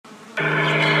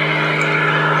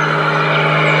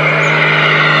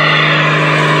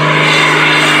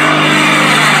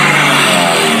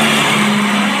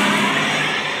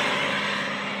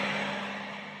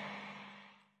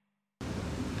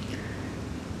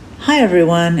Hi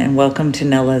everyone, and welcome to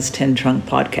Nella's Tin Trunk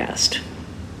Podcast.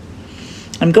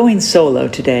 I'm going solo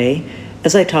today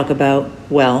as I talk about,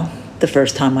 the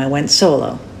first time I went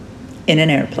solo, in an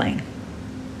airplane.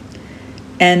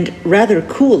 And rather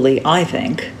coolly, I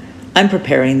think, I'm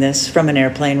preparing this from an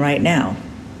airplane right now,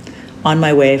 on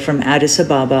my way from Addis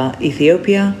Ababa,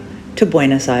 Ethiopia, to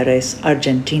Buenos Aires,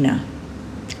 Argentina,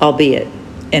 albeit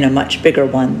in a much bigger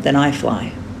one than I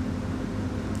fly.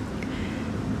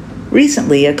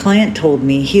 Recently, a client told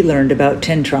me he learned about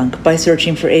Tin Trunk by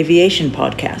searching for aviation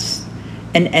podcasts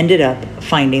and ended up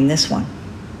finding this one.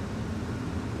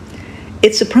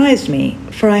 It surprised me,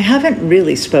 for I haven't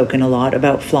really spoken a lot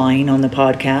about flying on the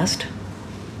podcast.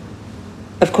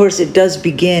 Of course, it does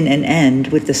begin and end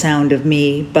with the sound of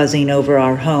me buzzing over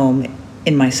our home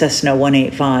in my Cessna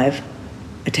 185,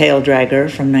 a tail dragger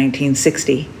from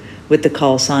 1960 with the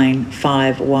call sign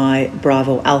 5Y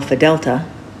Bravo Alpha Delta,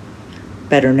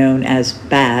 better known as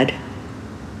BAD.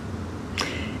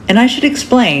 And I should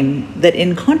explain that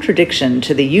in contradiction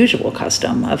to the usual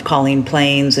custom of calling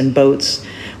planes and boats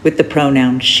with the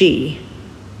pronoun she,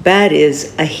 BAD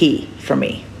is a he for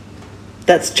me.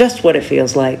 That's just what it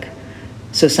feels like.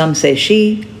 So some say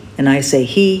she, and I say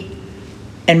he,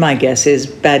 and my guess is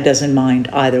BAD doesn't mind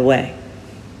either way.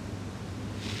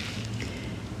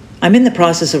 I'm in the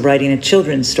process of writing a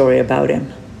children's story about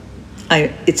him.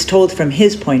 It's told from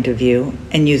his point of view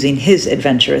and using his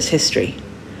adventurous history.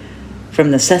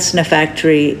 From the Cessna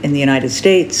factory in the United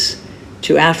States,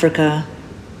 to Africa,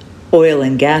 oil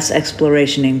and gas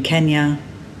exploration in Kenya,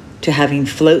 to having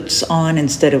floats on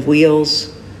instead of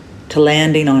wheels, to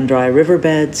landing on dry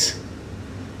riverbeds,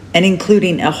 and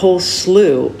including a whole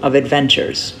slew of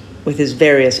adventures with his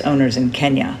various owners in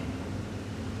Kenya,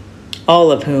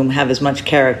 all of whom have as much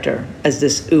character as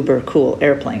this uber-cool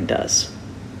airplane does.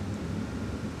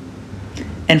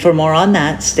 And for more on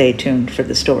that, stay tuned for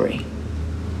the story.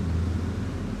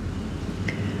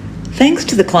 Thanks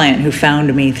to the client who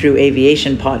found me through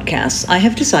aviation podcasts, I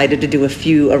have decided to do a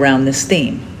few around this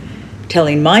theme,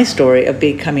 telling my story of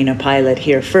becoming a pilot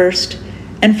here first,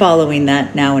 and following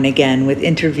that now and again with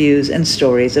interviews and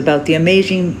stories about the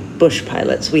amazing bush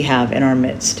pilots we have in our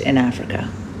midst in Africa.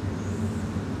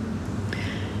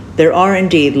 There are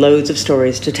indeed loads of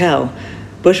stories to tell.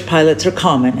 Bush pilots are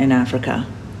common in Africa.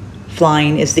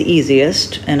 Flying is the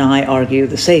easiest, and I argue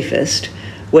the safest,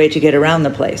 way to get around the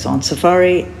place on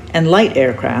safari and light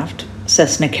aircraft,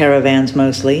 Cessna Caravans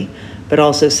mostly, but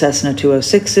also Cessna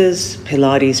 206s,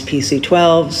 Pilates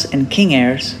PC-12s, and King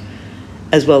Airs,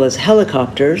 as well as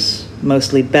helicopters,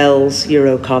 mostly Bells,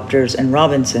 Eurocopters, and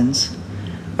Robinsons,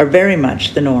 are very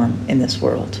much the norm in this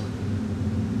world.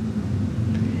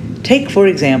 Take, for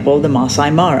example, the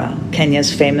Masai Mara,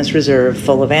 Kenya's famous reserve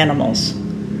full of animals.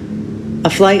 A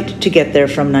flight to get there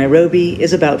from Nairobi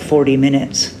is about 40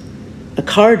 minutes. A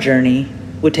car journey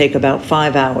would take about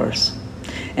 5 hours.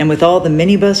 And with all the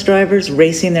minibus drivers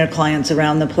racing their clients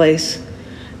around the place,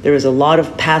 there is a lot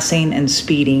of passing and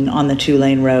speeding on the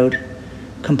 2-lane road,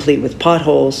 complete with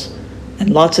potholes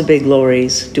and lots of big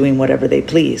lorries doing whatever they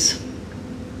please.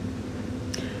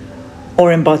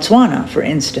 Or in Botswana, for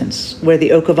instance, where the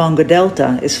Okavango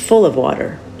Delta is full of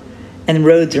water and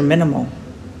roads are minimal.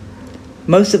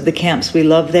 Most of the camps we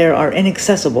love there are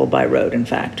inaccessible by road, in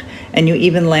fact, and you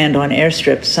even land on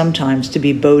airstrips sometimes to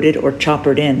be boated or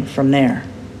choppered in from there.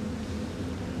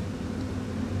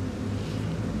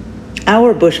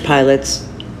 Our bush pilots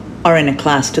are in a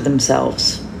class to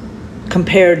themselves,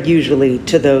 compared usually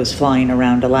to those flying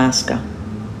around Alaska.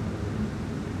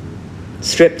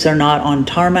 Strips are not on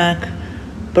tarmac,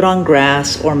 but on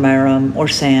grass or marram or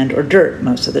sand or dirt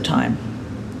most of the time.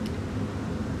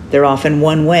 They're often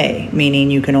one way,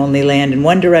 meaning you can only land in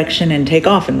one direction and take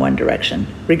off in one direction,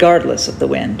 regardless of the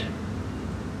wind.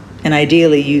 And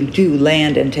ideally, you do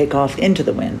land and take off into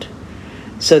the wind,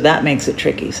 so that makes it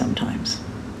tricky sometimes.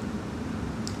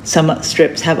 Some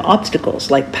strips have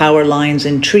obstacles like power lines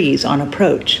and trees on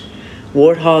approach,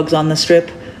 warthogs on the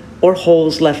strip, or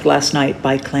holes left last night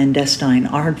by clandestine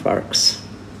aardvarks.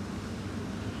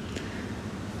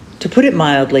 To put it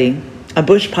mildly, a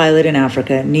bush pilot in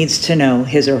Africa needs to know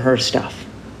his or her stuff.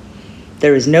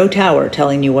 There is no tower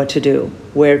telling you what to do,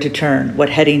 where to turn, what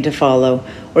heading to follow,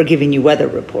 or giving you weather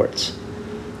reports.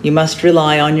 You must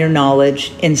rely on your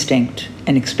knowledge, instinct,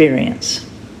 and experience.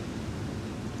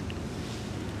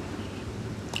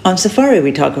 On safari,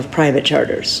 we talk of private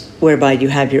charters, whereby you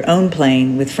have your own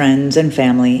plane with friends and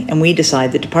family, and we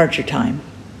decide the departure time.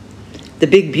 The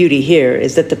big beauty here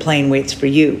is that the plane waits for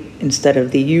you instead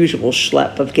of the usual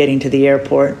schlep of getting to the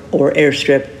airport or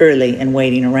airstrip early and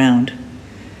waiting around.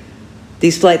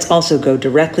 These flights also go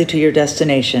directly to your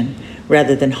destination,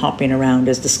 rather than hopping around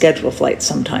as the scheduled flights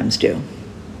sometimes do.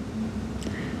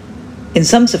 In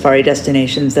some safari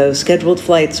destinations, though, scheduled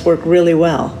flights work really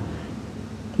well.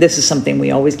 This is something we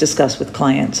always discuss with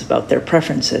clients about their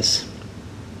preferences.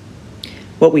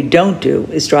 What we don't do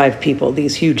is drive people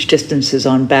these huge distances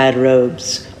on bad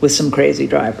roads with some crazy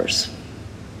drivers.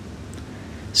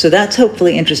 So that's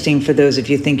hopefully interesting for those of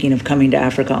you thinking of coming to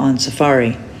Africa on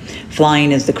safari.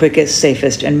 Flying is the quickest,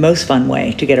 safest, and most fun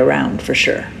way to get around, for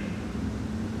sure.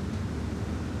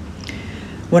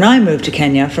 When I moved to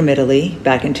Kenya from Italy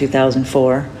back in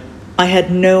 2004, I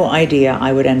had no idea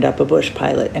I would end up a bush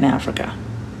pilot in Africa.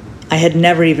 I had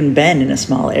never even been in a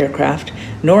small aircraft,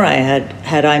 nor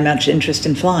had I much interest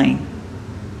in flying.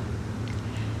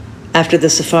 After the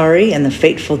safari and the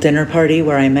fateful dinner party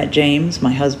where I met James,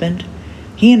 my husband,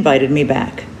 he invited me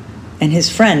back, and his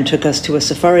friend took us to a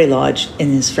safari lodge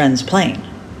in his friend's plane.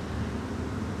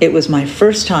 It was my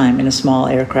first time in a small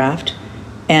aircraft,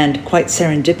 and quite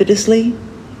serendipitously,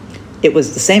 it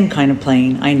was the same kind of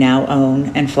plane I now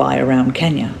own and fly around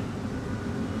Kenya.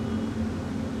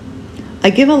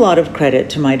 I give a lot of credit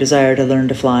to my desire to learn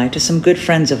to fly to some good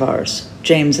friends of ours,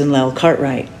 James and Lel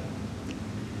Cartwright.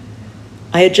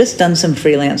 I had just done some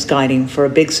freelance guiding for a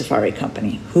big safari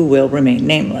company, who will remain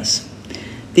nameless.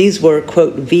 These were,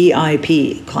 quote,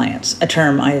 VIP clients, a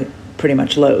term I pretty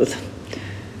much loathe.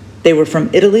 They were from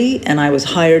Italy, and I was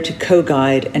hired to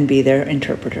co-guide and be their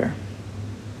interpreter.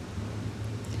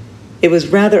 It was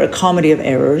rather a comedy of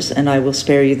errors, and I will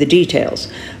spare you the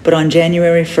details, but on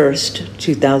January 1st,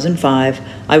 2005,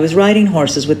 I was riding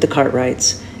horses with the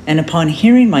Cartwrights, and upon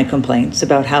hearing my complaints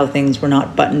about how things were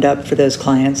not buttoned up for those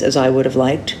clients as I would have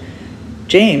liked,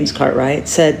 James Cartwright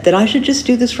said that I should just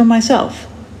do this for myself,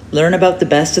 learn about the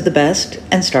best of the best,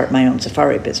 and start my own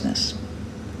safari business.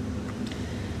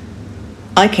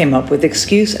 I came up with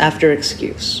excuse after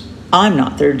excuse. I'm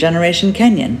not third-generation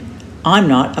Kenyan. I'm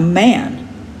not a man.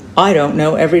 I don't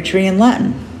know every tree in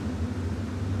Latin.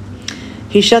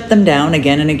 He shut them down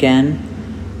again and again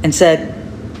and said,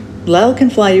 Lel can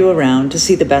fly you around to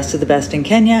see the best of the best in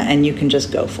Kenya, and you can just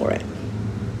go for it.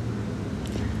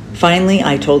 Finally,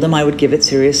 I told him I would give it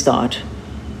serious thought,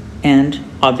 and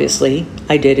obviously,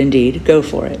 I did indeed go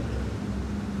for it.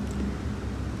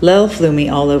 Lel flew me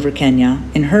all over Kenya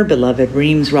in her beloved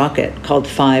Reams rocket called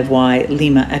 5Y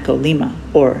Lima Echo Lima,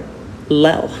 or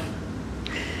Lel.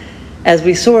 As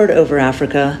we soared over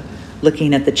Africa,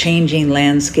 looking at the changing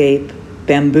landscape,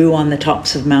 bamboo on the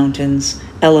tops of mountains,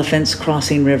 elephants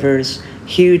crossing rivers,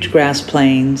 huge grass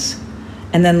plains,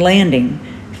 and then landing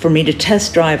for me to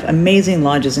test drive amazing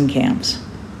lodges and camps,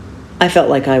 I felt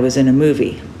like I was in a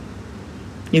movie.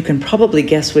 You can probably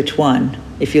guess which one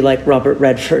if you like Robert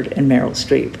Redford and Meryl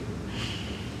Streep.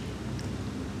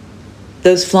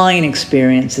 Those flying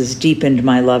experiences deepened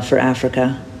my love for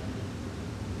Africa,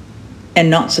 and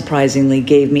not surprisingly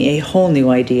gave me a whole new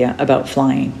idea about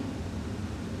flying.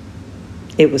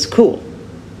 It was cool,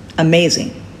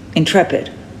 amazing, intrepid,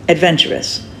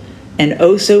 adventurous, and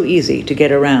oh so easy to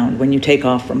get around when you take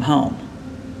off from home.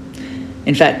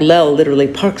 In fact, Lel literally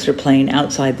parks her plane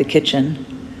outside the kitchen,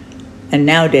 and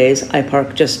nowadays I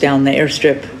park just down the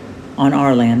airstrip on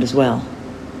our land as well.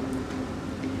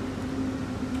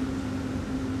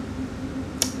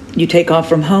 You take off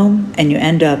from home and you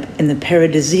end up in the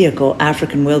paradisiacal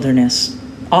African wilderness,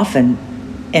 often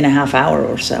in a half hour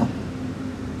or so.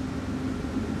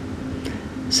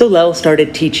 So Lel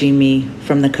started teaching me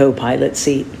from the co-pilot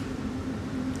seat.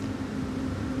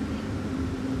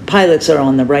 Pilots are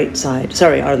on the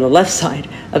the left side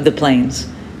of the planes,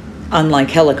 unlike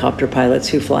helicopter pilots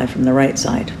who fly from the right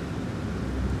side.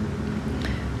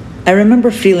 I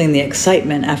remember feeling the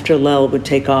excitement after Lel would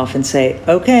take off and say,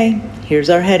 "Okay, here's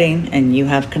our heading, and you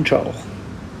have control."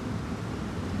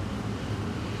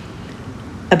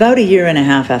 About a year and a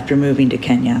half after moving to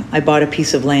Kenya, I bought a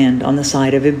piece of land on the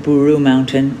side of a Buru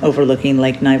mountain overlooking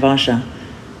Lake Naivasha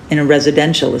in a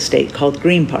residential estate called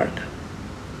Green Park.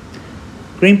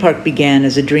 Green Park began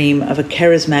as a dream of a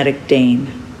charismatic Dane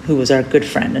who was our good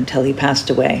friend until he passed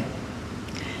away.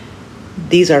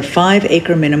 These are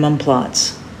 5-acre minimum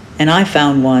plots, and I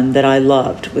found one that I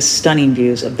loved with stunning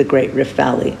views of the Great Rift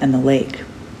Valley and the lake.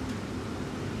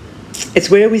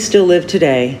 It's where we still live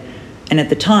today, and at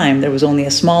the time there was only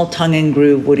a small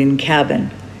tongue-and-groove wooden cabin.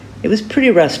 It was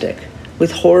pretty rustic,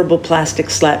 with horrible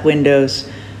plastic slat windows,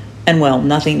 and well,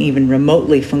 nothing even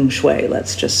remotely feng shui,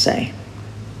 let's just say.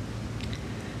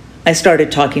 I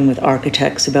started talking with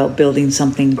architects about building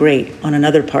something great on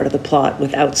another part of the plot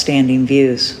with outstanding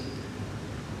views,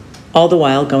 all the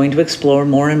while going to explore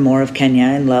more and more of Kenya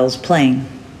and Lel's plane.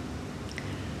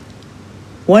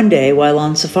 One day, while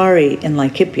on safari in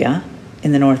Laikipia,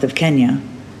 in the north of Kenya,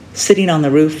 sitting on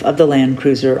the roof of the Land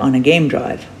Cruiser on a game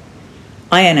drive,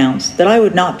 I announced that I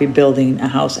would not be building a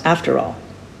house after all.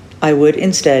 I would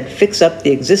instead fix up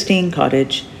the existing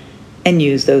cottage and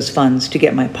use those funds to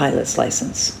get my pilot's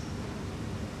license.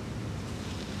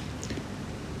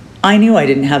 I knew I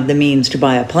didn't have the means to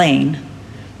buy a plane,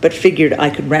 but figured I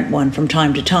could rent one from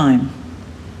time to time.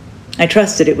 I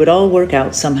trusted it would all work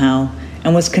out somehow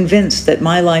and was convinced that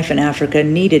my life in Africa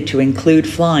needed to include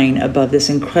flying above this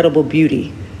incredible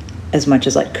beauty as much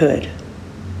as I could.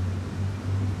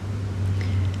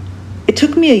 It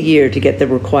took me a year to get the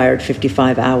required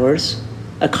 55 hours,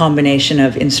 a combination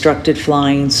of instructed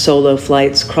flying, solo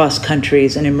flights, cross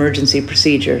countries, and emergency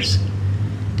procedures.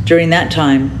 During that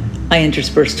time, I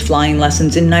interspersed flying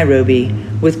lessons in Nairobi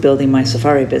with building my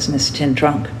safari business, Tin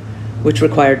Trunk, which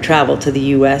required travel to the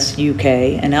US, UK,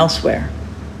 and elsewhere.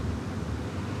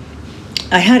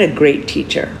 I had a great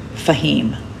teacher,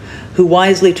 Fahim, who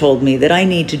wisely told me that I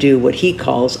need to do what he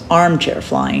calls armchair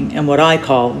flying and what I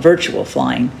call virtual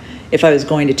flying if I was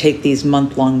going to take these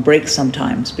month-long breaks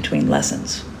sometimes between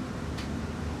lessons.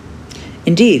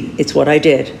 Indeed, it's what I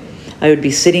did. I would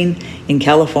be sitting in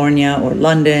California or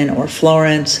London or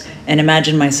Florence and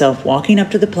imagine myself walking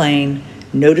up to the plane,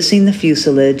 noticing the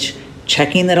fuselage,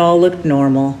 checking that all looked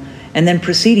normal, and then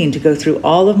proceeding to go through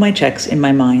all of my checks in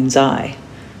my mind's eye.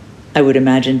 I would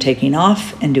imagine taking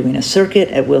off and doing a circuit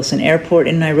at Wilson Airport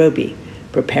in Nairobi,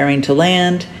 preparing to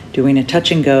land, doing a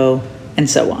touch and go, and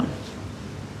so on.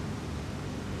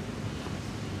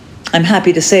 I'm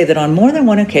happy to say that on more than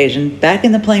one occasion, back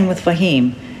in the plane with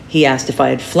Fahim, he asked if I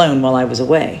had flown while I was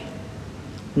away.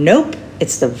 Nope,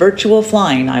 it's the virtual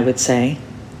flying, I would say.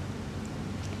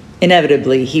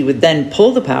 Inevitably, he would then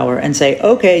pull the power and say,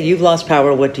 okay, you've lost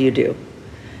power, what do you do?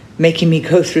 Making me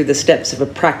go through the steps of a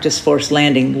practice forced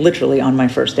landing literally on my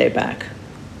first day back.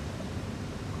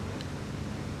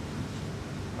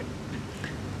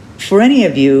 For any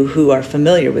of you who are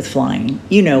familiar with flying,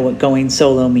 you know what going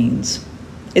solo means.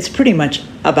 It's pretty much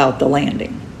about the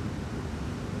landing.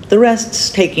 The rest's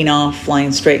taking off,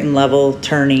 flying straight and level,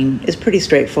 turning is pretty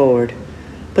straightforward,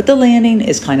 but the landing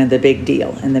is kind of the big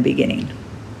deal in the beginning.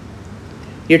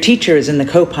 Your teacher is in the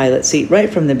co-pilot seat right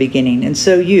from the beginning, and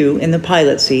so you, in the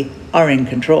pilot seat, are in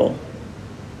control.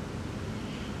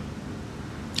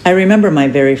 I remember my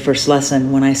very first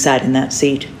lesson when I sat in that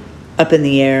seat, up in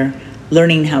the air,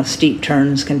 learning how steep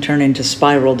turns can turn into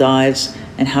spiral dives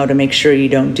and how to make sure you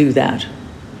don't do that.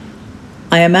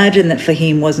 I imagine that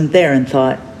Fahim wasn't there and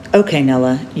thought, okay,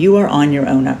 Nella, you are on your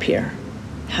own up here.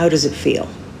 How does it feel?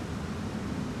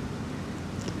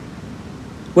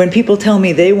 When people tell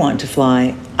me they want to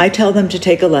fly, I tell them to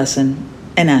take a lesson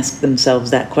and ask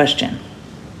themselves that question.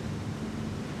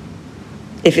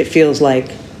 If it feels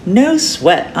like, no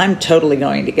sweat, I'm totally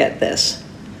going to get this,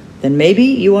 then maybe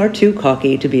you are too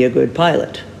cocky to be a good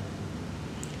pilot.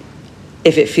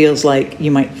 If it feels like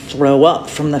you might throw up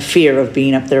from the fear of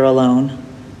being up there alone,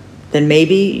 then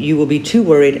maybe you will be too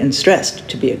worried and stressed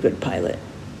to be a good pilot.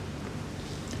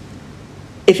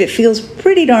 If it feels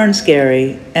pretty darn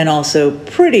scary and also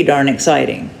pretty darn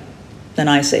exciting, then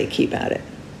I say keep at it.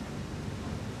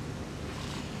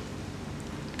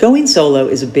 Going solo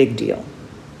is a big deal,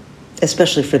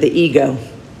 especially for the ego.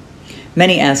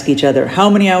 Many ask each other, how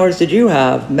many hours did you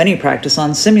have? Many practice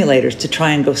on simulators to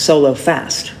try and go solo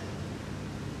fast.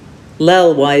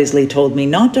 Lel wisely told me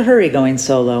not to hurry going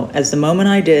solo, as the moment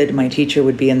I did, my teacher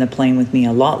would be in the plane with me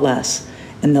a lot less,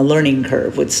 and the learning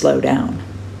curve would slow down.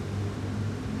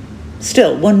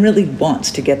 Still, one really wants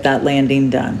to get that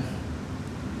landing done.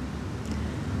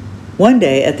 One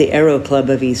day at the Aero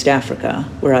Club of East Africa,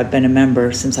 where I've been a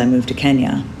member since I moved to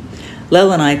Kenya,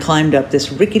 Lel and I climbed up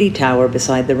this rickety tower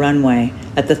beside the runway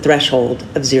at the threshold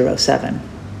of 07.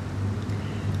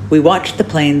 We watched the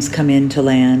planes come in to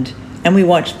land, and we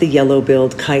watched the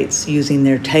yellow-billed kites using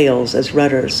their tails as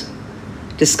rudders,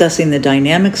 discussing the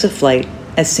dynamics of flight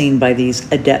as seen by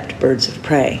these adept birds of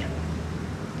prey.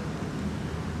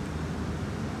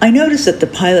 I noticed that the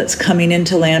pilots coming in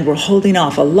to land were holding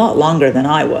off a lot longer than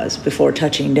I was before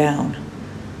touching down.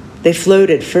 They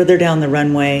floated further down the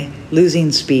runway,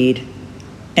 losing speed,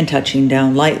 and touching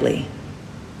down lightly.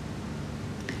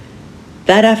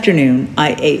 That afternoon,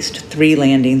 I aced 3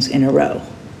 landings in a row,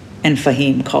 and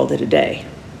Fahim called it a day.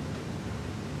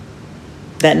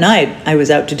 That night, I was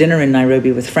out to dinner in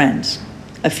Nairobi with friends,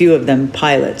 a few of them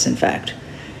pilots, in fact,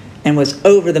 and was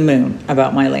over the moon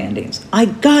about my landings. I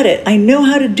got it! I know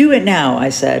how to do it now, I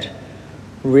said.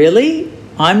 Really?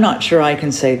 I'm not sure I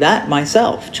can say that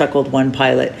myself, chuckled one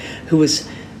pilot who was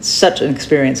such an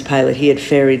experienced pilot. He had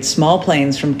ferried small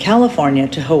planes from California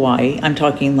to Hawaii. I'm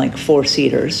talking like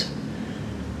 4-seaters.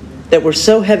 that were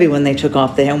so heavy when they took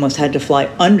off they almost had to fly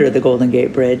under the Golden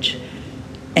Gate Bridge.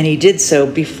 And he did so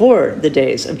before the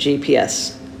days of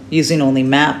GPS, using only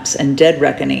maps and dead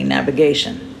reckoning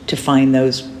navigation to find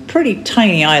those pretty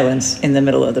tiny islands in the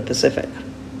middle of the Pacific.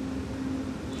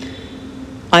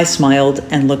 I smiled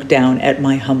and looked down at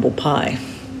my humble pie.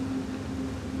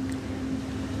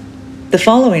 The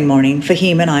following morning,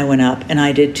 Fahim and I went up and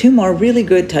I did 2 more really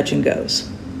good touch and goes.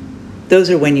 Those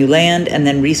are when you land and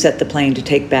then reset the plane to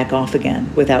take back off again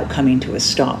without coming to a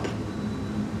stop.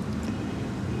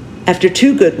 After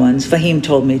 2 good ones, Fahim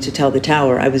told me to tell the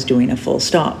tower I was doing a full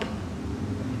stop.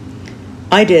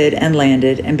 I did and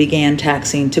landed and began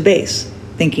taxiing to base,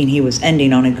 thinking he was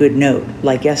ending on a good note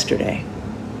like yesterday.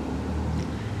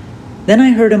 Then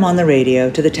I heard him on the radio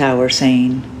to the tower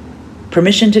saying,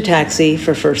 "Permission to taxi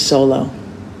for first solo."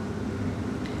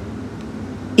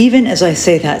 Even as I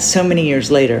say that so many years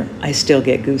later, I still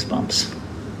get goosebumps.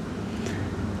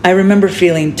 I remember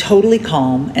feeling totally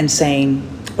calm and saying,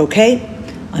 "Okay,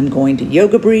 I'm going to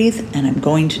yoga breathe and I'm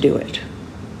going to do it."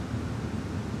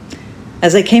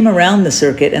 As I came around the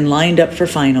circuit and lined up for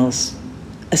finals,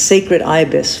 a sacred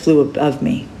ibis flew above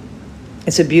me.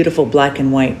 It's a beautiful black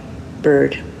and white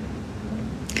bird.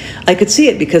 I could see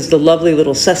it because the lovely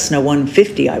little Cessna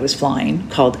 150 I was flying,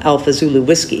 called Alpha Zulu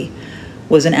Whiskey,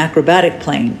 was an acrobatic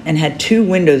plane and had 2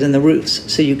 windows in the roofs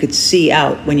so you could see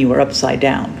out when you were upside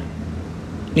down.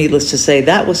 Needless to say,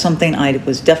 that was something I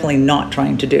was definitely not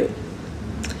trying to do.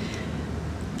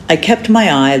 I kept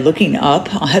my eye looking up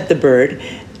at the bird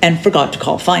and forgot to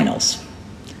call finals.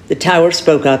 The tower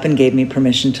spoke up and gave me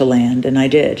permission to land, and I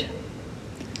did.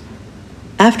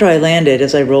 After I landed,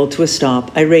 as I rolled to a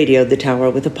stop, I radioed the tower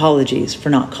with apologies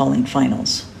for not calling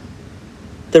finals.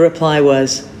 The reply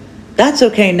was, "That's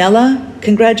okay, Nella.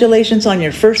 Congratulations on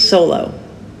your first solo."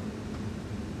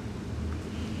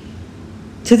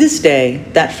 To this day,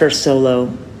 that first solo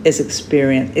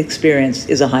experience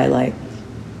is a highlight.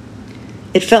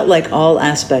 It felt like all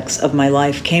aspects of my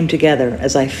life came together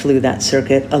as I flew that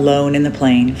circuit alone in the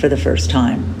plane for the first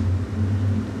time.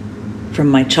 From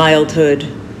my childhood,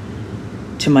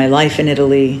 to my life in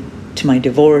Italy, to my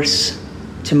divorce,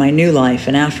 to my new life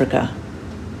in Africa.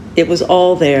 It was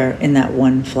all there in that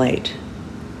one flight,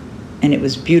 and it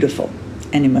was beautiful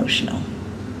and emotional.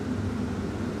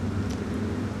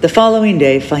 The following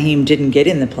day, Fahim didn't get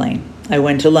in the plane. I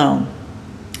went alone.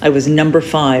 I was number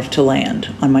 5 to land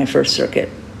on my first circuit.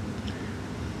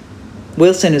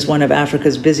 Wilson is one of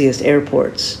Africa's busiest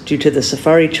airports due to the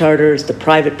safari charters, the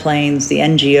private planes, the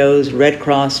NGOs, Red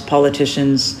Cross,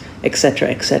 politicians,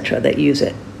 etc., that use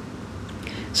it.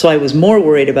 So I was more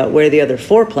worried about where the other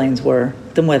 4 planes were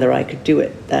than whether I could do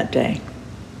it that day.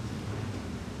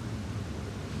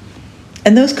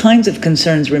 And those kinds of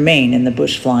concerns remain in the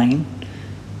bush flying.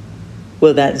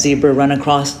 Will that zebra run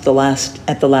across at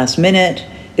the last minute?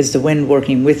 Is the wind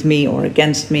working with me or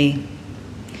against me?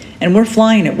 And we're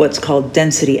flying at what's called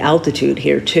density altitude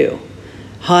here too.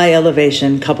 High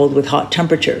elevation coupled with hot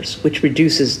temperatures, which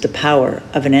reduces the power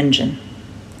of an engine.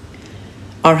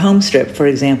 Our home strip, for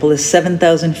example, is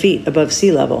 7,000 feet above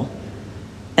sea level,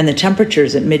 and the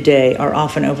temperatures at midday are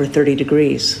often over 30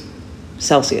 degrees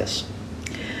Celsius.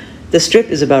 The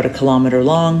strip is about 1 kilometer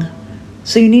long,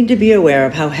 so you need to be aware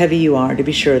of how heavy you are to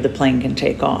be sure the plane can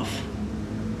take off.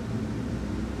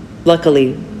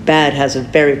 Luckily, Bad has a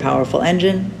very powerful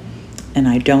engine, and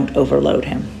I don't overload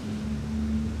him.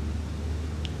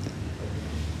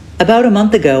 About a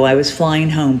month ago, I was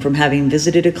flying home from having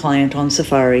visited a client on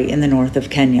safari in the north of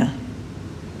Kenya.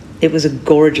 It was a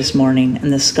gorgeous morning,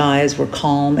 and the skies were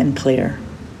calm and clear.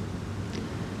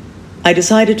 I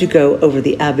decided to go over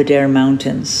the Aberdare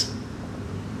Mountains.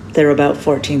 They're about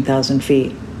 14,000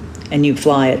 feet, and you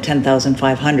fly at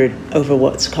 10,500 over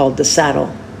what's called the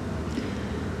Saddle.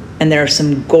 And there are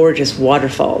some gorgeous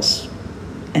waterfalls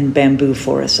and bamboo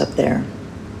forests up there.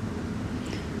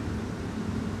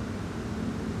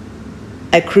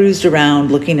 I cruised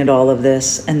around looking at all of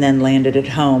this and then landed at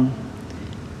home.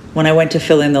 When I went to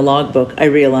fill in the logbook, I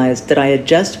realized that I had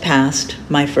just passed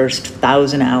my first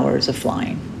 1,000 hours of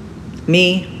flying.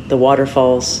 Me, the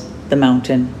waterfalls, the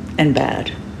mountain, and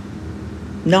Bad.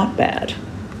 Not bad.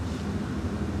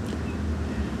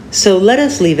 So let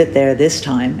us leave it there this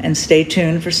time and stay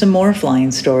tuned for some more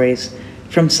flying stories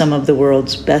from some of the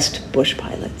world's best bush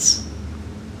pilots.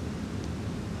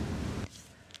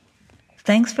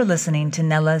 Thanks for listening to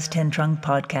Nella's Tin Trunk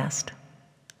Podcast.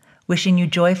 Wishing you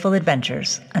joyful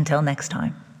adventures until next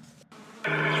time.